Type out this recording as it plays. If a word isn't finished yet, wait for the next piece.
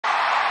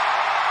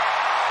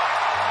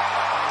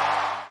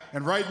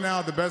And right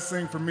now, the best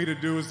thing for me to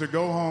do is to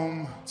go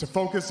home, to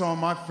focus on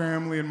my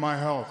family and my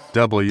health.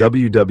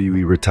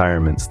 WWE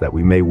retirements that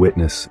we may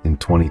witness in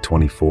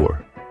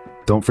 2024.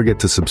 Don't forget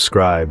to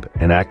subscribe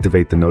and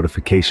activate the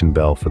notification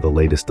bell for the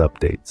latest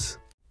updates.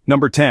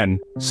 Number 10,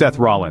 Seth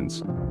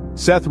Rollins.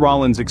 Seth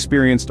Rollins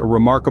experienced a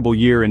remarkable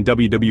year in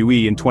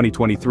WWE in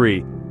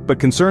 2023, but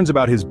concerns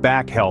about his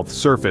back health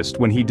surfaced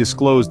when he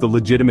disclosed the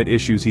legitimate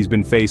issues he's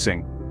been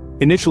facing.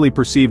 Initially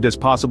perceived as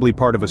possibly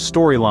part of a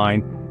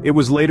storyline, it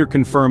was later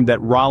confirmed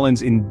that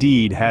Rollins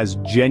indeed has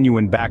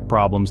genuine back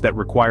problems that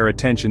require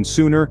attention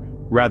sooner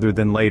rather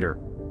than later.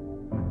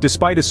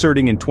 Despite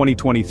asserting in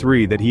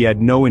 2023 that he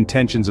had no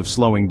intentions of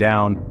slowing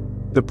down,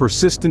 the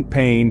persistent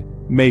pain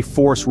may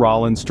force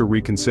Rollins to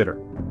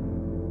reconsider.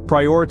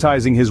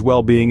 Prioritizing his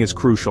well-being is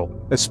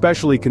crucial,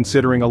 especially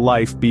considering a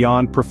life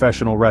beyond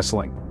professional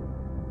wrestling.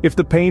 If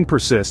the pain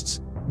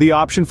persists, the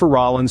option for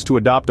Rollins to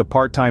adopt a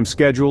part-time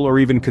schedule or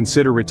even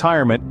consider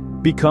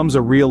retirement becomes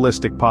a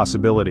realistic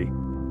possibility.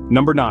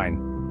 Number 9.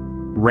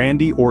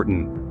 Randy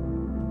Orton.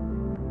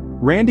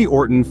 Randy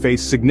Orton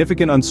faced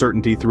significant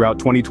uncertainty throughout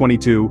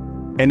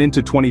 2022 and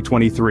into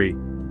 2023,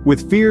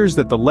 with fears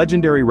that the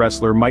legendary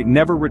wrestler might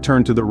never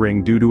return to the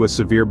ring due to a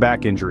severe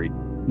back injury,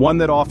 one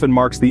that often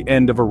marks the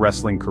end of a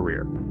wrestling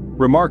career.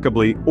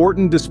 Remarkably,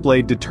 Orton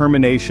displayed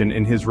determination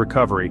in his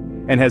recovery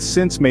and has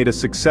since made a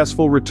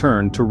successful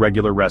return to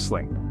regular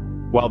wrestling.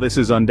 While this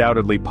is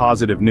undoubtedly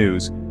positive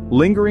news,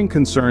 lingering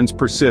concerns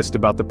persist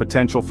about the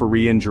potential for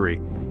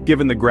re-injury,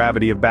 given the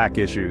gravity of back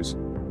issues.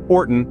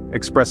 Orton,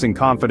 expressing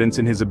confidence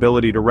in his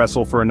ability to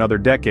wrestle for another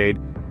decade,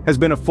 has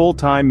been a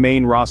full-time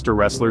main roster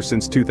wrestler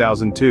since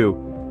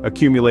 2002,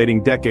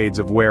 accumulating decades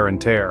of wear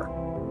and tear.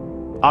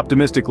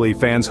 Optimistically,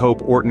 fans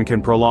hope Orton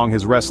can prolong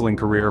his wrestling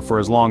career for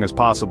as long as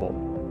possible.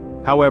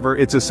 However,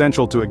 it's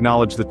essential to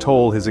acknowledge the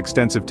toll his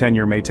extensive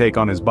tenure may take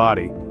on his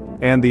body,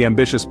 and the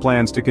ambitious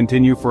plans to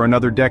continue for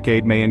another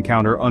decade may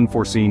encounter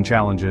unforeseen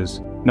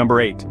challenges.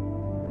 Number 8.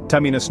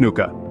 Tamina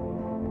Snuka.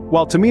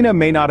 While Tamina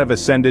may not have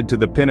ascended to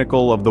the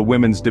pinnacle of the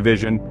women's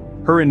division,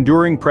 her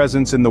enduring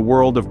presence in the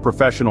world of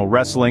professional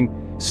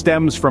wrestling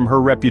stems from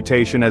her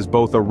reputation as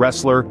both a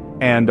wrestler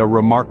and a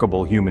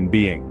remarkable human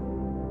being.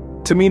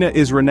 Tamina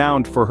is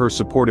renowned for her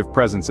supportive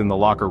presence in the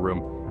locker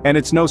room, and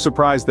it's no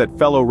surprise that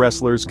fellow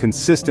wrestlers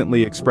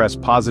consistently express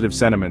positive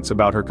sentiments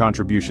about her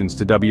contributions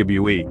to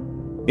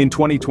WWE. In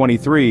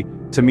 2023,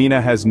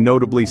 Tamina has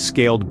notably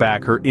scaled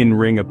back her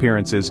in-ring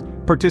appearances,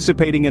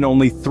 participating in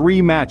only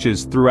 3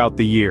 matches throughout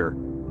the year.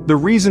 The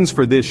reasons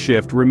for this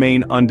shift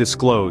remain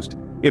undisclosed.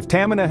 If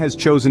Tamina has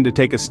chosen to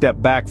take a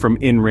step back from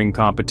in-ring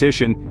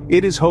competition,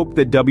 it is hoped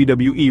that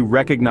WWE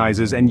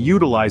recognizes and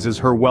utilizes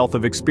her wealth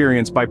of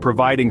experience by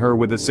providing her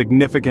with a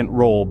significant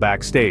role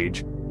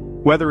backstage.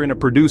 Whether in a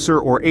producer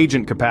or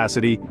agent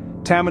capacity,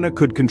 Tamina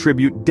could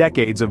contribute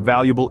decades of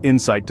valuable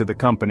insight to the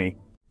company.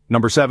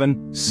 Number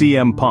 7.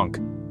 CM Punk.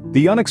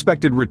 The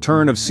unexpected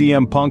return of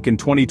CM Punk in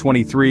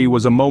 2023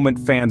 was a moment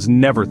fans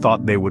never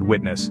thought they would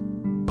witness.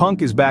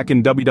 Punk is back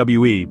in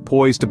WWE,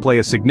 poised to play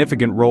a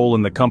significant role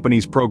in the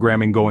company's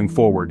programming going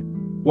forward.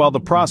 While the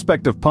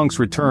prospect of Punk's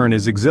return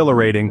is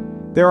exhilarating,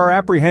 there are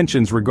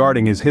apprehensions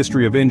regarding his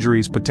history of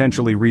injuries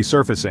potentially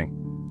resurfacing.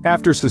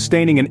 After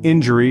sustaining an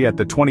injury at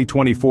the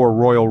 2024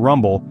 Royal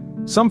Rumble,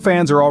 some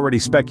fans are already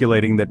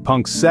speculating that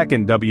Punk's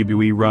second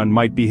WWE run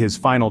might be his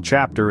final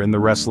chapter in the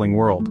wrestling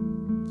world.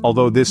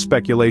 Although this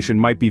speculation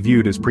might be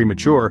viewed as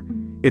premature,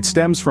 it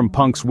stems from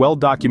Punk's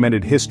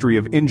well-documented history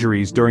of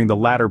injuries during the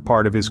latter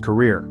part of his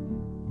career.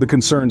 The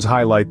concerns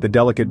highlight the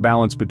delicate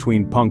balance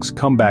between Punk's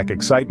comeback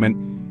excitement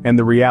and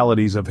the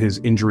realities of his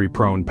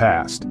injury-prone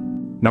past.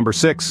 Number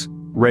 6.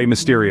 Rey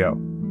Mysterio.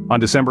 On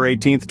December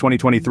 18,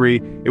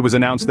 2023, it was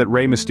announced that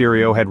Rey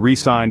Mysterio had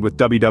re-signed with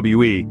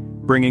WWE,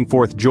 bringing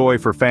forth joy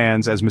for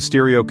fans as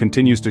Mysterio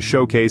continues to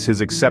showcase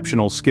his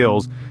exceptional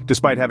skills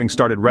despite having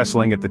started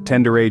wrestling at the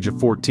tender age of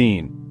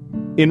 14.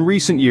 In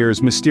recent years,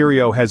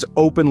 Mysterio has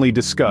openly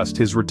discussed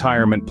his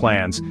retirement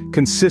plans,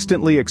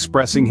 consistently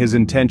expressing his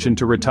intention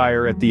to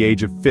retire at the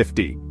age of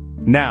 50.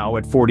 Now,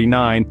 at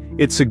 49,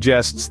 it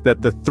suggests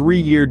that the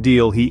 3-year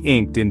deal he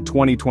inked in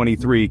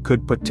 2023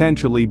 could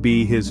potentially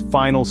be his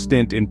final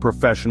stint in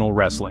professional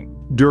wrestling.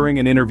 During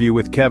an interview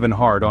with Kevin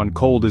Hart on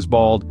Cold as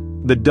Bald,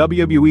 the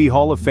WWE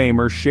Hall of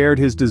Famer shared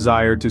his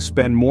desire to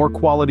spend more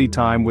quality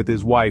time with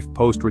his wife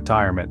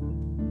post-retirement.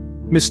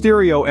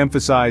 Mysterio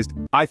emphasized,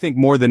 "I think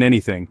more than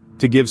anything,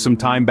 to give some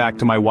time back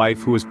to my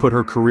wife who has put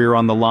her career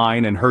on the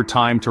line and her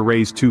time to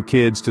raise 2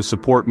 kids to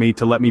support me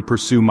to let me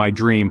pursue my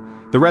dream.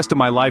 The rest of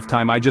my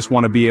lifetime I just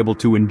want to be able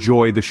to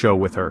enjoy the show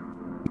with her."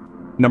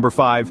 Number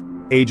 5.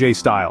 AJ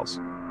Styles.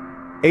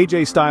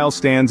 AJ Styles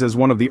stands as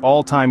one of the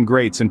all-time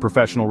greats in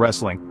professional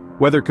wrestling.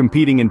 Whether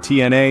competing in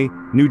TNA,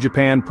 New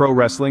Japan Pro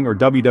Wrestling or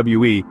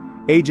WWE,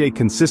 AJ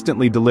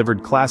consistently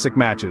delivered classic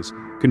matches,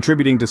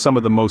 contributing to some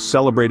of the most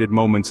celebrated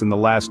moments in the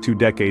last 2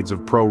 decades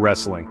of pro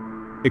wrestling.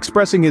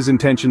 Expressing his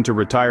intention to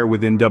retire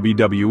within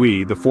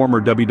WWE, the former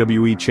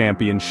WWE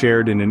champion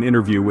shared in an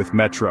interview with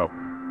Metro,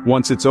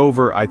 "Once it's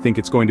over, I think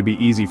it's going to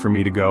be easy for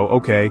me to go,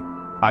 okay,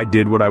 I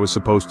did what I was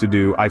supposed to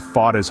do. I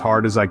fought as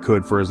hard as I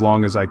could for as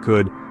long as I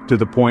could, to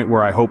the point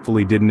where I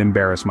hopefully didn't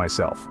embarrass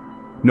myself.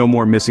 No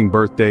more missing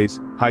birthdays,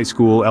 high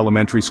school,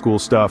 elementary school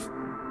stuff.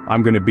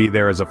 I'm gonna be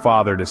there as a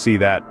father to see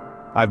that.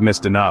 I've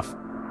missed enough.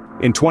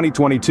 In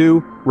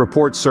 2022,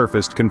 reports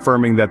surfaced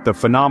confirming that the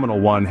Phenomenal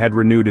One had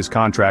renewed his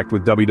contract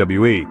with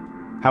WWE.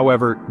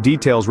 However,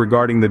 details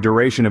regarding the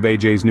duration of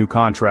AJ's new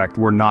contract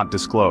were not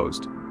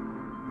disclosed.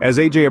 As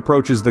AJ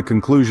approaches the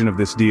conclusion of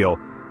this deal,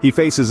 he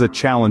faces a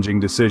challenging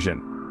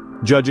decision.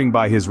 Judging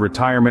by his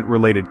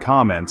retirement-related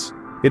comments,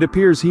 it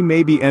appears he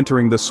may be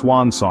entering the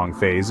swan song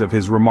phase of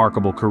his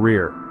remarkable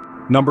career.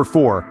 Number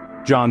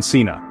 4. John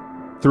Cena.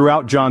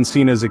 Throughout John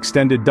Cena's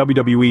extended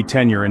WWE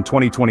tenure in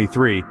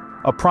 2023,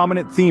 a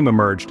prominent theme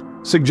emerged,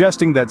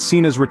 suggesting that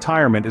Cena's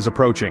retirement is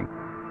approaching.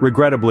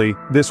 Regrettably,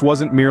 this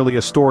wasn't merely a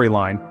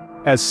storyline,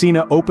 as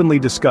Cena openly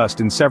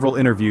discussed in several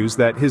interviews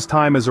that his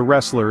time as a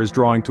wrestler is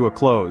drawing to a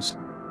close.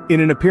 In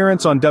an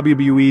appearance on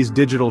WWE's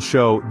digital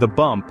show, The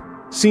Bump,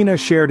 Cena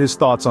shared his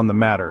thoughts on the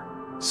matter.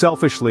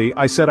 Selfishly,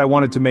 I said I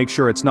wanted to make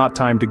sure it's not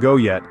time to go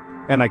yet,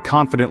 and I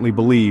confidently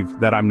believe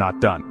that I'm not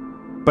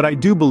done. But I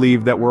do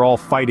believe that we're all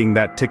fighting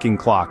that ticking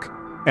clock,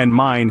 and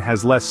mine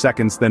has less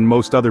seconds than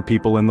most other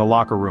people in the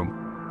locker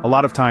room. A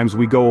lot of times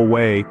we go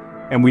away,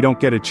 and we don't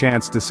get a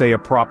chance to say a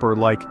proper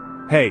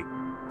hey,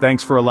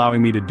 thanks for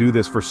allowing me to do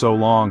this for so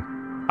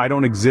long. I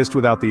don't exist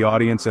without the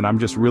audience, and I'm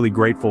just really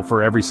grateful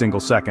for every single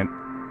second.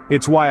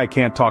 It's why I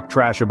can't talk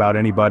trash about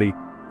anybody.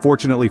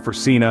 Fortunately for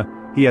Cena,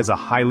 he has a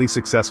highly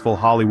successful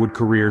Hollywood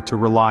career to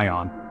rely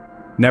on.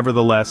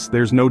 Nevertheless,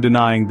 there's no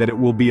denying that it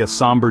will be a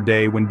somber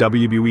day when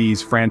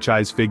WWE's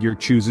franchise figure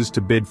chooses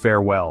to bid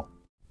farewell.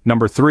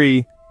 Number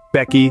 3.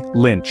 Becky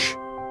Lynch.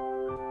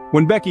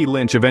 When Becky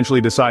Lynch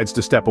eventually decides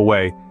to step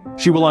away,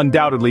 she will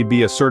undoubtedly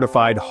be a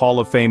certified Hall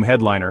of Fame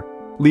headliner,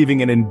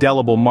 leaving an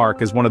indelible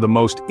mark as one of the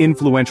most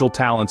influential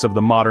talents of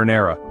the modern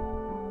era.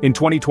 In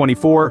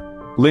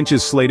 2024, Lynch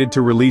is slated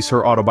to release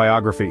her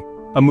autobiography,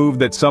 a move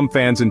that some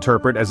fans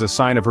interpret as a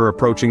sign of her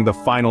approaching the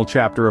final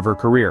chapter of her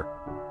career.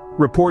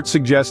 Reports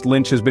suggest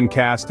Lynch has been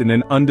cast in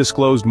an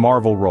undisclosed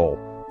Marvel role,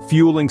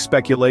 fueling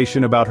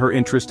speculation about her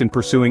interest in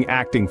pursuing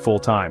acting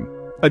full-time.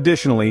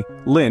 Additionally,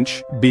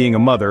 Lynch, being a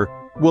mother,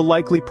 will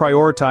likely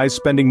prioritize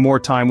spending more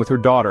time with her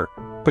daughter,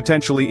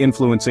 potentially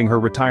influencing her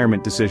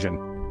retirement decision.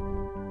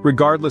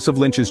 Regardless of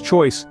Lynch's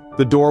choice,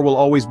 the door will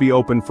always be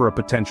open for a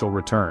potential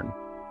return.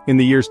 In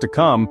the years to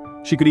come,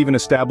 she could even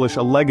establish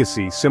a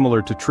legacy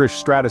similar to Trish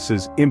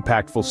Stratus's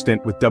impactful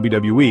stint with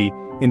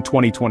WWE in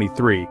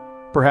 2023,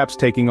 perhaps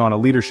taking on a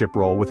leadership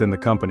role within the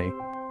company.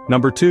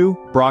 Number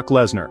 2. Brock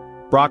Lesnar.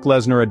 Brock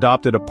Lesnar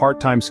adopted a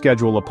part-time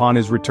schedule upon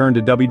his return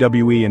to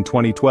WWE in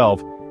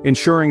 2012,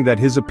 ensuring that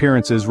his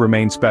appearances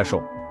remain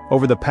special.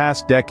 Over the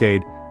past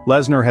decade,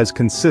 Lesnar has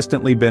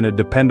consistently been a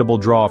dependable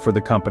draw for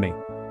the company.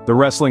 The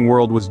wrestling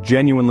world was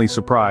genuinely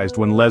surprised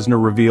when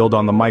Lesnar revealed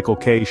on the Michael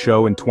Kay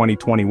show in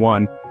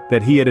 2021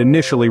 that he had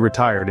initially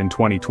retired in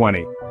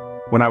 2020.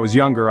 When I was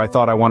younger, I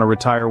thought I want to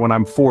retire when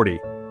I'm 40.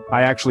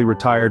 I actually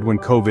retired when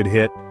COVID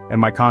hit,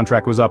 and my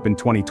contract was up in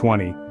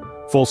 2020.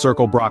 Full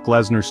circle Brock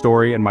Lesnar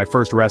story, and my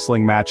first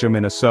wrestling match him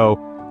in a show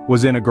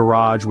was in a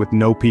garage with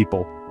no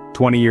people.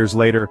 20 years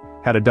later,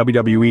 had a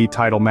WWE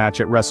title match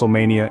at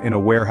WrestleMania in a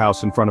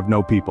warehouse in front of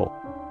no people.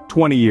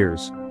 20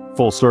 years.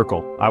 Full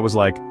circle. I was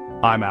like,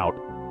 I'm out.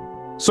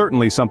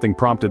 Certainly something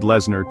prompted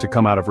Lesnar to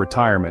come out of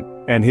retirement,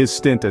 and his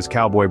stint as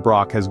Cowboy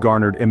Brock has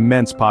garnered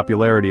immense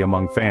popularity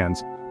among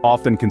fans,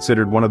 often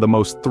considered one of the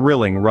most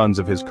thrilling runs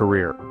of his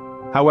career.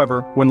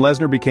 However, when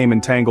Lesnar became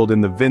entangled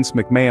in the Vince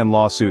McMahon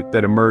lawsuit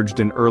that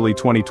emerged in early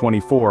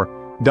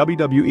 2024,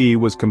 WWE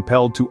was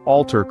compelled to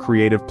alter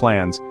creative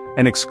plans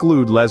and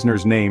exclude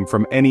Lesnar's name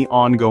from any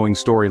ongoing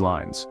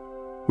storylines.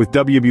 With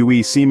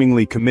WWE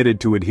seemingly committed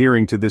to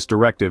adhering to this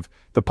directive,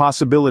 the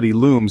possibility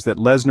looms that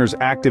Lesnar's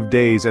active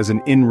days as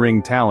an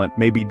in-ring talent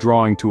may be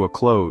drawing to a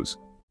close.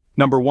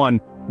 Number 1.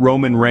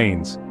 Roman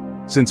Reigns.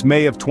 Since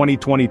May of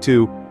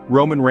 2022,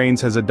 Roman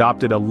Reigns has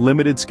adopted a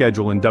limited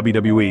schedule in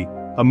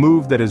WWE, a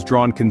move that has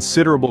drawn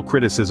considerable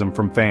criticism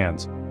from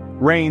fans.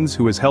 Reigns,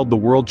 who has held the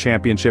World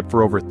Championship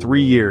for over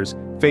 3 years,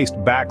 faced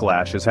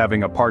backlash as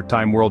having a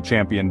part-time world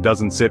champion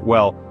doesn't sit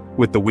well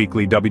with the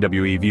weekly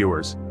WWE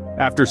viewers.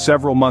 After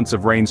several months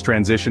of Reigns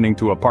transitioning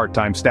to a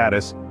part-time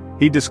status,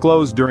 he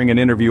disclosed during an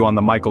interview on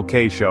the Michael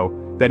Kay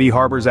show that he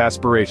harbors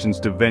aspirations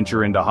to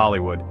venture into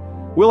Hollywood.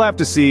 We'll have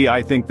to see.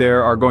 I think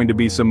there are going to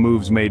be some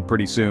moves made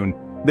pretty soon.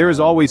 There is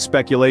always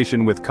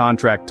speculation with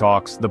contract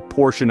talks. The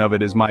portion of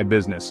it is my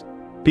business.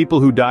 People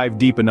who dive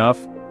deep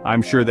enough,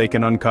 I'm sure they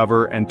can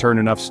uncover and turn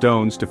enough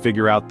stones to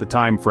figure out the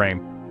time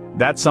frame.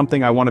 That's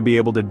something I want to be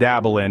able to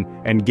dabble in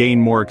and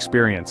gain more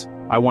experience.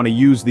 I want to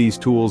use these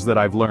tools that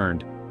I've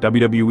learned.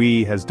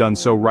 WWE has done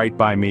so right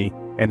by me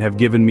and have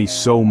given me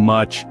so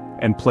much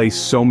and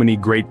placed so many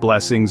great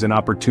blessings and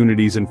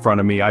opportunities in front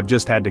of me. I've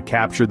just had to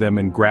capture them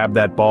and grab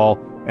that ball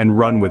and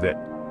run with it.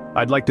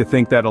 I'd like to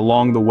think that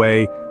along the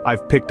way,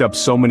 I've picked up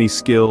so many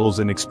skills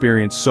and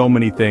experienced so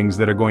many things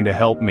that are going to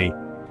help me.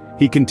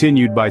 He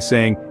continued by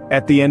saying,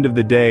 at the end of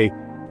the day,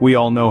 We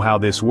all know how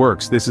this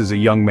works. This is a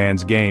young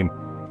man's game.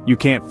 You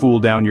can't fool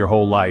down your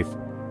whole life.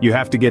 You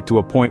have to get to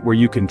a point where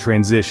you can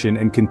transition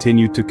and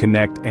continue to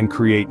connect and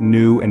create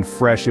new and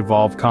fresh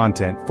evolved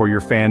content for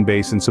your fan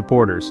base and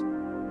supporters.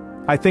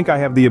 I think I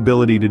have the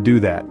ability to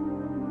do that.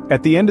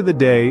 At the end of the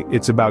day,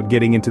 it's about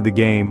getting into the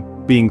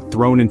game, being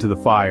thrown into the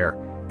fire,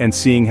 and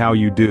seeing how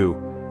you do.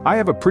 I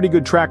have a pretty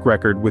good track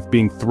record with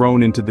being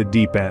thrown into the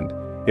deep end.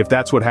 If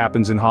that's what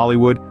happens in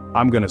Hollywood,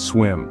 I'm gonna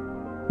swim.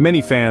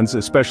 Many fans,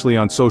 especially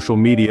on social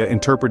media,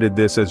 interpreted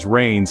this as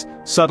Reigns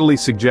subtly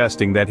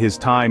suggesting that his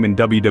time in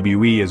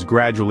WWE is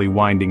gradually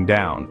winding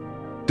down.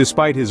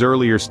 Despite his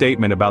earlier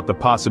statement about the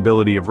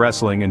possibility of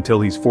wrestling until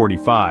he's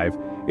 45,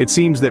 it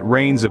seems that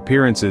Reigns'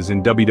 appearances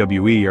in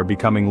WWE are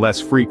becoming less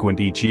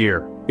frequent each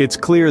year. It's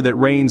clear that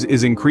Reigns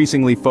is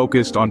increasingly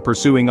focused on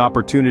pursuing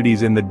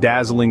opportunities in the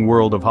dazzling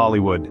world of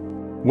Hollywood.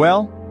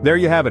 Well, there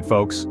you have it,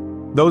 folks.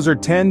 Those are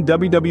 10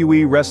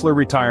 WWE wrestler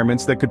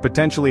retirements that could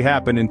potentially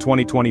happen in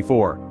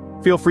 2024.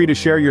 Feel free to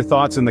share your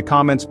thoughts in the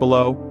comments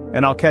below,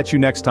 and I'll catch you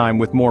next time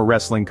with more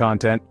wrestling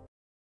content.